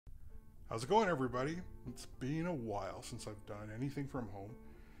How's it going, everybody? It's been a while since I've done anything from home.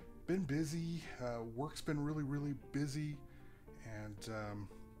 Been busy, work's been really busy, and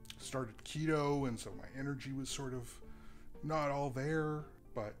started keto, and so my energy was sort of not all there,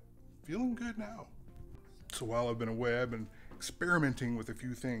 but feeling good now. So while I've been away, I've been experimenting with a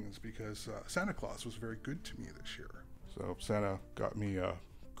few things because Santa Claus was very good to me this year. So Santa got me a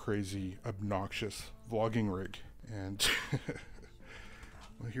crazy, obnoxious vlogging rig, and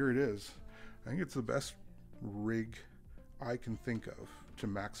well, here it is. I think it's the best rig I can think of to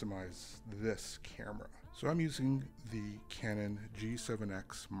maximize this camera. So I'm using the Canon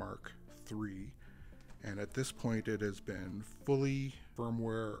G7x Mark III, and at this point it has been fully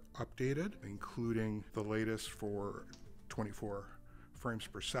firmware updated, including the latest for 24 frames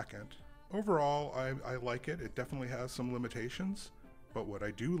per second. Overall, I like it. It definitely has some limitations, but what I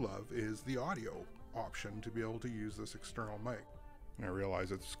do love is the audio option to be able to use this external mic. And I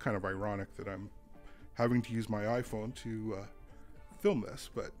realize it's kind of ironic that I'm having to use my iPhone to film this,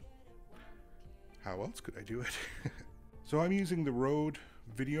 but how else could I do it? So I'm using the Rode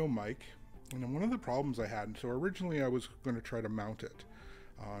video mic, and one of the problems I had, so originally I was going to try to mount it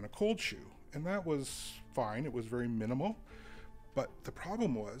on a cold shoe, and that was fine. It was very minimal, but the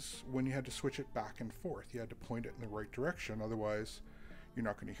problem was when you had to switch it back and forth, you had to point it in the right direction, otherwise you're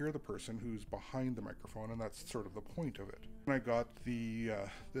not going to hear the person who's behind the microphone, and that's sort of the point of it. And I got the,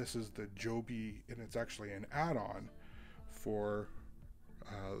 this is the Joby, and it's actually an add-on for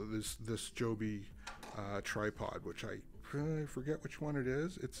this Joby tripod, which I forget which one it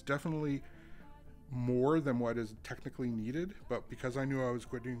is. It's definitely more than what is technically needed, but because I knew I was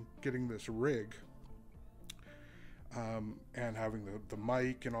getting this rig, and having the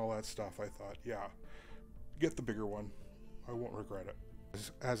mic and all that stuff, I thought, yeah, get the bigger one. I won't regret it.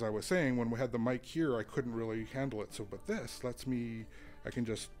 As I was saying, when we had the mic here, I couldn't really handle it. So, but this lets me, I can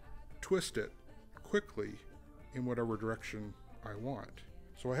just twist it quickly in whatever direction I want.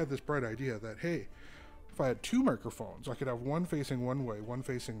 So I had this bright idea that, hey, if I had two microphones, I could have one facing one way, one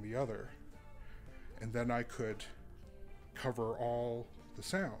facing the other, and then I could cover all the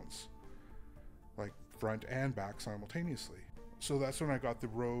sounds, like front and back simultaneously. So that's when I got the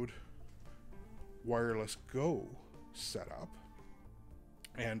Rode Wireless Go set up.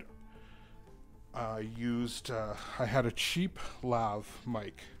 And I used, I had a cheap lav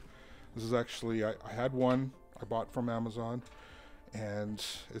mic. This is actually, I had one I bought from Amazon, and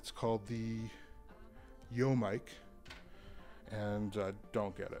it's called the TheHolyMoly, and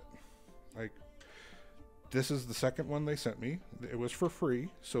don't get it. Like, this is the second one they sent me. It was for free,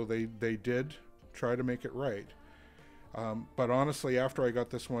 so they did try to make it right. But honestly, after I got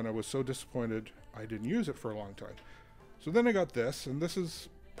this one, I was so disappointed I didn't use it for a long time. So then I got this, and this is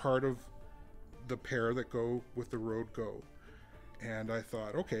part of the pair that go with the Rode Go. And I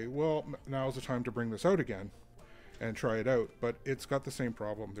thought, okay, well, now's the time to bring this out again and try it out. But it's got the same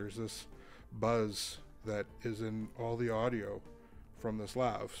problem. There's this buzz that is in all the audio from this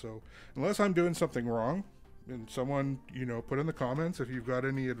lav. So unless I'm doing something wrong, and someone, you know, put in the comments if you've got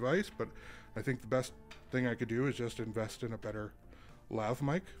any advice, but I think the best thing I could do is just invest in a better lav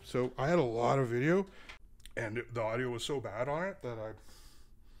mic. So I had a lot of video, and the audio was so bad on it that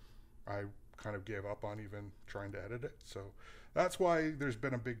I kind of gave up on even trying to edit it. So that's why there's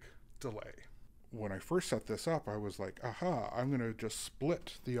been a big delay. When I first set this up, I was like, aha, I'm going to just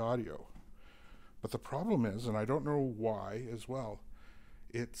split the audio. But the problem is, and I don't know why as well,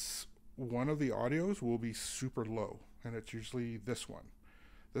 it's one of the audios will be super low, and it's usually this one.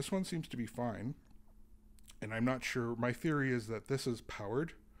 This one seems to be fine, and I'm not sure. My theory is that this is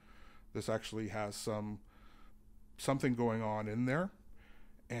powered. This actually has something going on in there,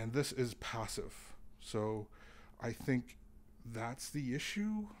 and this is passive. So I think that's the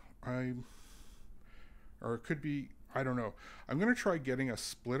issue. Or it could be, I don't know. I'm going to try getting a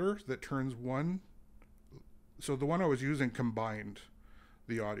splitter that turns one. So the one I was using combined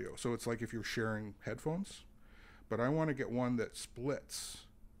the audio. So it's like if you're sharing headphones, but I want to get one that splits.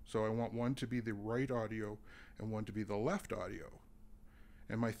 So I want one to be the right audio and one to be the left audio.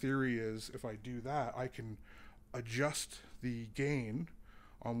 And my theory is if I do that, I can adjust the gain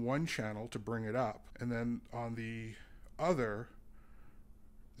on one channel to bring it up, and then on the other,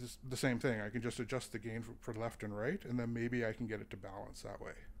 the same thing. I can just adjust the gain for left and right, and then maybe I can get it to balance that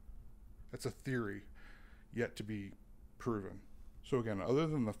way. That's a theory yet to be proven. So again, other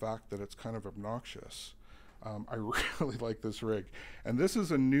than the fact that it's kind of obnoxious, I really like this rig. And this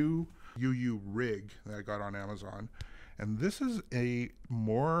is a new UU rig that I got on Amazon. And this is a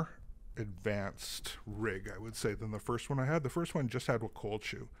more advanced rig, I would say, than the first one I had. The first one just had a cold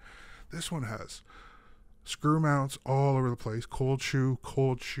shoe. This one has screw mounts all over the place, cold shoe,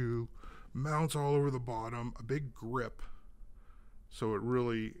 mounts all over the bottom, a big grip. So it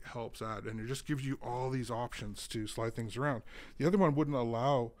really helps out, and it just gives you all these options to slide things around. The other one wouldn't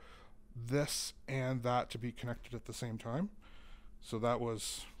allow this and that to be connected at the same time. So that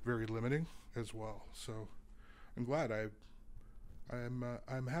was very limiting as well. So I'm glad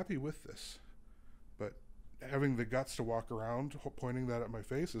I'm happy with this. But having the guts to walk around pointing that at my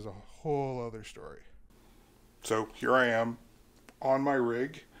face is a whole other story. So here I am on my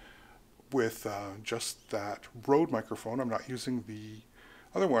rig with just that Rode microphone. I'm not using the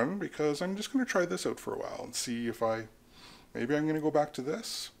other one because I'm just going to try this out for a while and see if maybe I'm going to go back to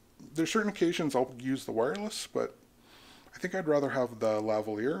this. There's certain occasions I'll use the wireless, but I think I'd rather have the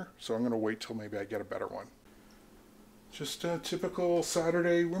lavalier, so I'm going to wait till maybe I get a better one. Just a typical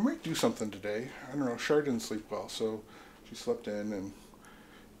Saturday. We might do something today. I don't know. Char didn't sleep well, so she slept in,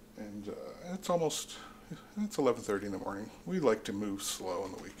 and it's 11:30 in the morning. We like to move slow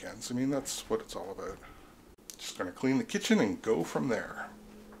on the weekends. I mean, that's what it's all about. Just gonna clean the kitchen and go from there.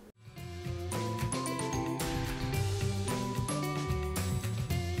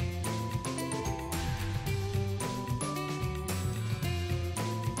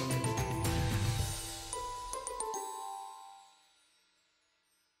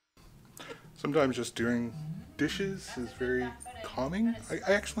 Sometimes just doing dishes is very calming. I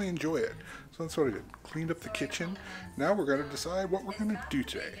actually enjoy it. So that's what I did. Cleaned up the kitchen. Now we're going to decide what we're going to do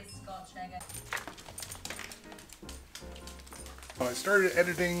today. Well, I started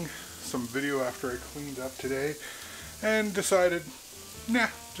editing some video after I cleaned up today and decided, nah,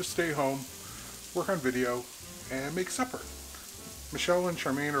 just stay home, work on video, and make supper. Michelle and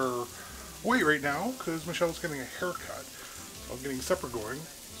Charmaine are away right now because Michelle's getting a haircut. So I'm getting supper going.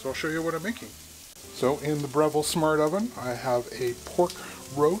 So I'll show you what I'm making. So in the Breville Smart Oven, I have a pork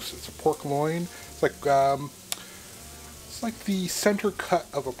roast. It's a pork loin. It's like the center cut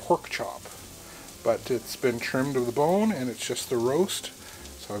of a pork chop, but it's been trimmed to the bone, and it's just the roast.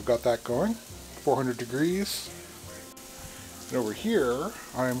 So I've got that going, 400 degrees. And over here,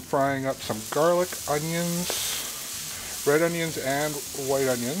 I'm frying up some garlic, onions, red onions, and white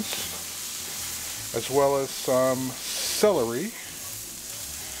onions, as well as some celery.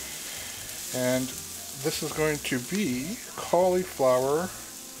 And this is going to be cauliflower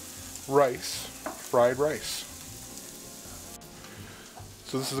rice, fried rice.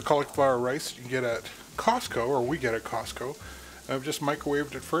 So this is a cauliflower rice you can get at Costco, or we get at Costco. I've just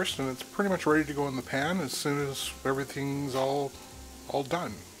microwaved it first, and it's pretty much ready to go in the pan as soon as everything's all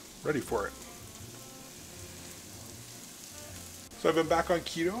done, ready for it. So I've been back on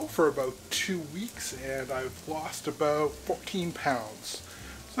keto for about 2 weeks, and I've lost about 14 pounds.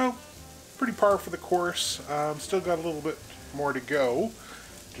 So pretty par for the course. Still got a little bit more to go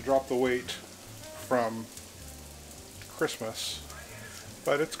to drop the weight from Christmas,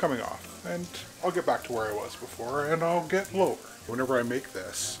 but it's coming off, and I'll get back to where I was before, and I'll get lower. Whenever I make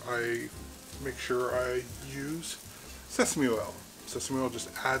this, I make sure I use sesame oil. Sesame oil just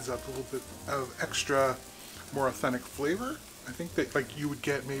adds up a little bit of extra, more authentic flavor. I think that like you would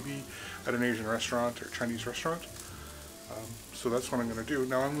get maybe at an Asian restaurant or Chinese restaurant. So that's what I'm going to do.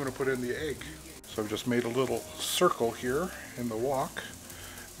 Now I'm going to put in the egg. So I've just made a little circle here in the wok.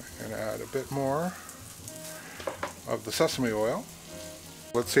 I'm going to add a bit more of the sesame oil.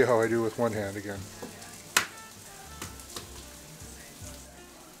 Let's see how I do with one hand again.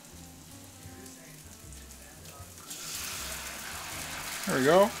 There we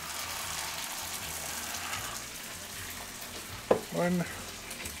go. One.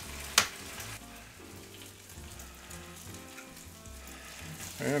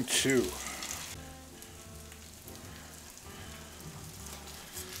 And two.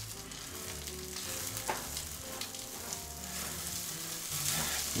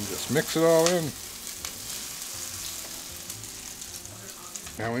 And just mix it all in.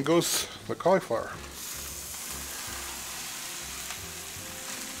 Now in goes the cauliflower.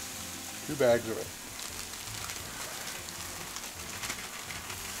 2 bags of it.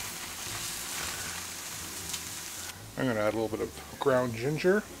 I'm going to add a little bit of ground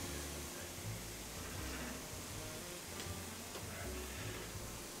ginger.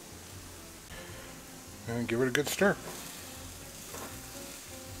 And give it a good stir.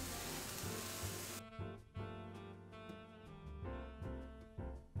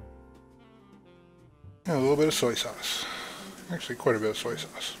 And a little bit of soy sauce. Actually, quite a bit of soy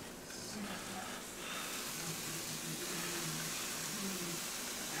sauce.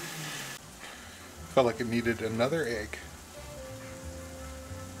 Felt like it needed another egg.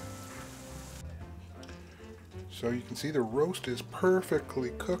 So you can see the roast is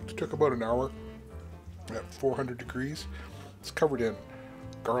perfectly cooked. It took about an hour at 400 degrees. It's covered in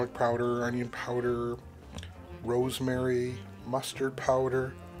garlic powder, onion powder, rosemary, mustard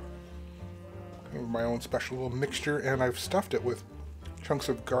powder, kind of my own special little mixture, and I've stuffed it with chunks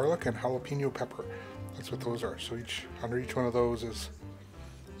of garlic and jalapeno pepper. That's what those are. So under each one of those is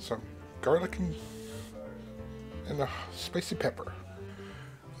some garlic and a spicy pepper.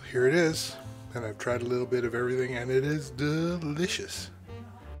 Here it is, and I've tried a little bit of everything, and it is delicious.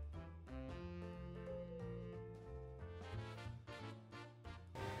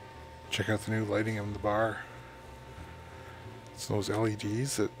 Check out the new lighting in the bar. It's those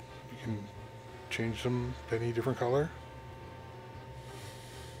LEDs that you can change them to any different color.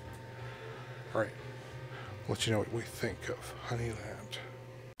 Alright, I'll let you know what we think of Honeyland.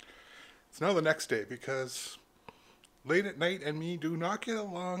 It's now the next day because late at night and me do not get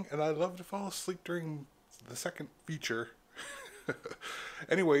along, and I love to fall asleep during the second feature.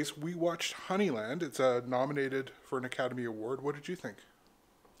 Anyways, we watched Honeyland. It's nominated for an Academy Award. What did you think?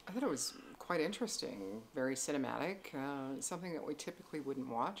 I thought it was quite interesting, very cinematic, something that we typically wouldn't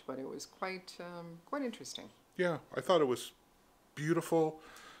watch, but it was quite interesting. Yeah, I thought it was beautiful.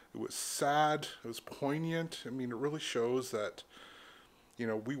 It was sad. It was poignant. I mean, it really shows that, you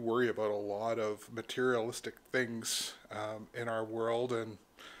know, we worry about a lot of materialistic things in our world, and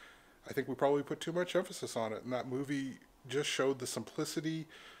I think we probably put too much emphasis on it. And that movie just showed the simplicity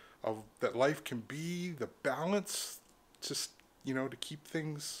of that life can be, the balance, just, you know, to keep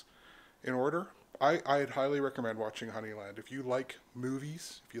things in order. I'd highly recommend watching Honeyland. If you like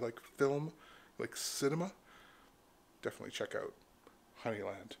movies, if you like film, like cinema, definitely check out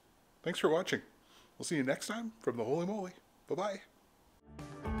Honeyland. Thanks for watching. We'll see you next time from The Holy Moly. Bye-bye.